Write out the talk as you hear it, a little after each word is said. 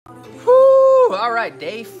All right,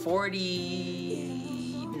 day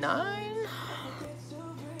 49.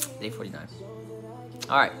 Day 49.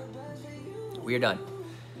 All right, we are done.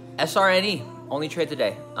 SRNE, only trade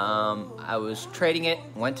today. I was trading it,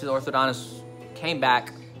 went to the orthodontist, came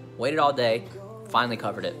back, waited all day, finally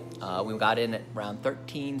covered it. We got in at around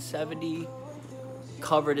 1370,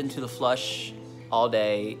 covered into the flush all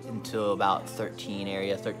day until about 13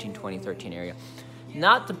 area, 1320, 13 area.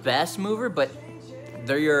 Not the best mover, but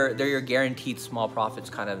they're your guaranteed small profits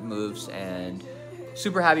kind of moves, and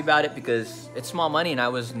super happy about it because it's small money and I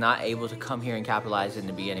was not able to come here and capitalize in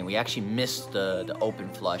the beginning. We actually missed the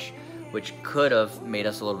open flush, which could have made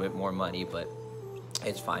us a little bit more money, but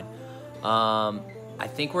it's fine. I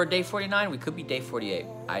think we're day 49. We could be day 48.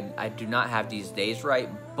 I do not have these days right,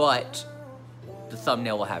 but the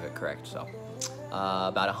thumbnail will have it correct. So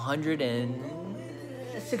about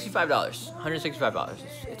 $165. $165.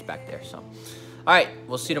 It's back there. So all right,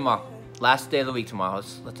 we'll see you tomorrow. Last day of the week tomorrow.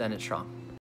 Let's end it strong.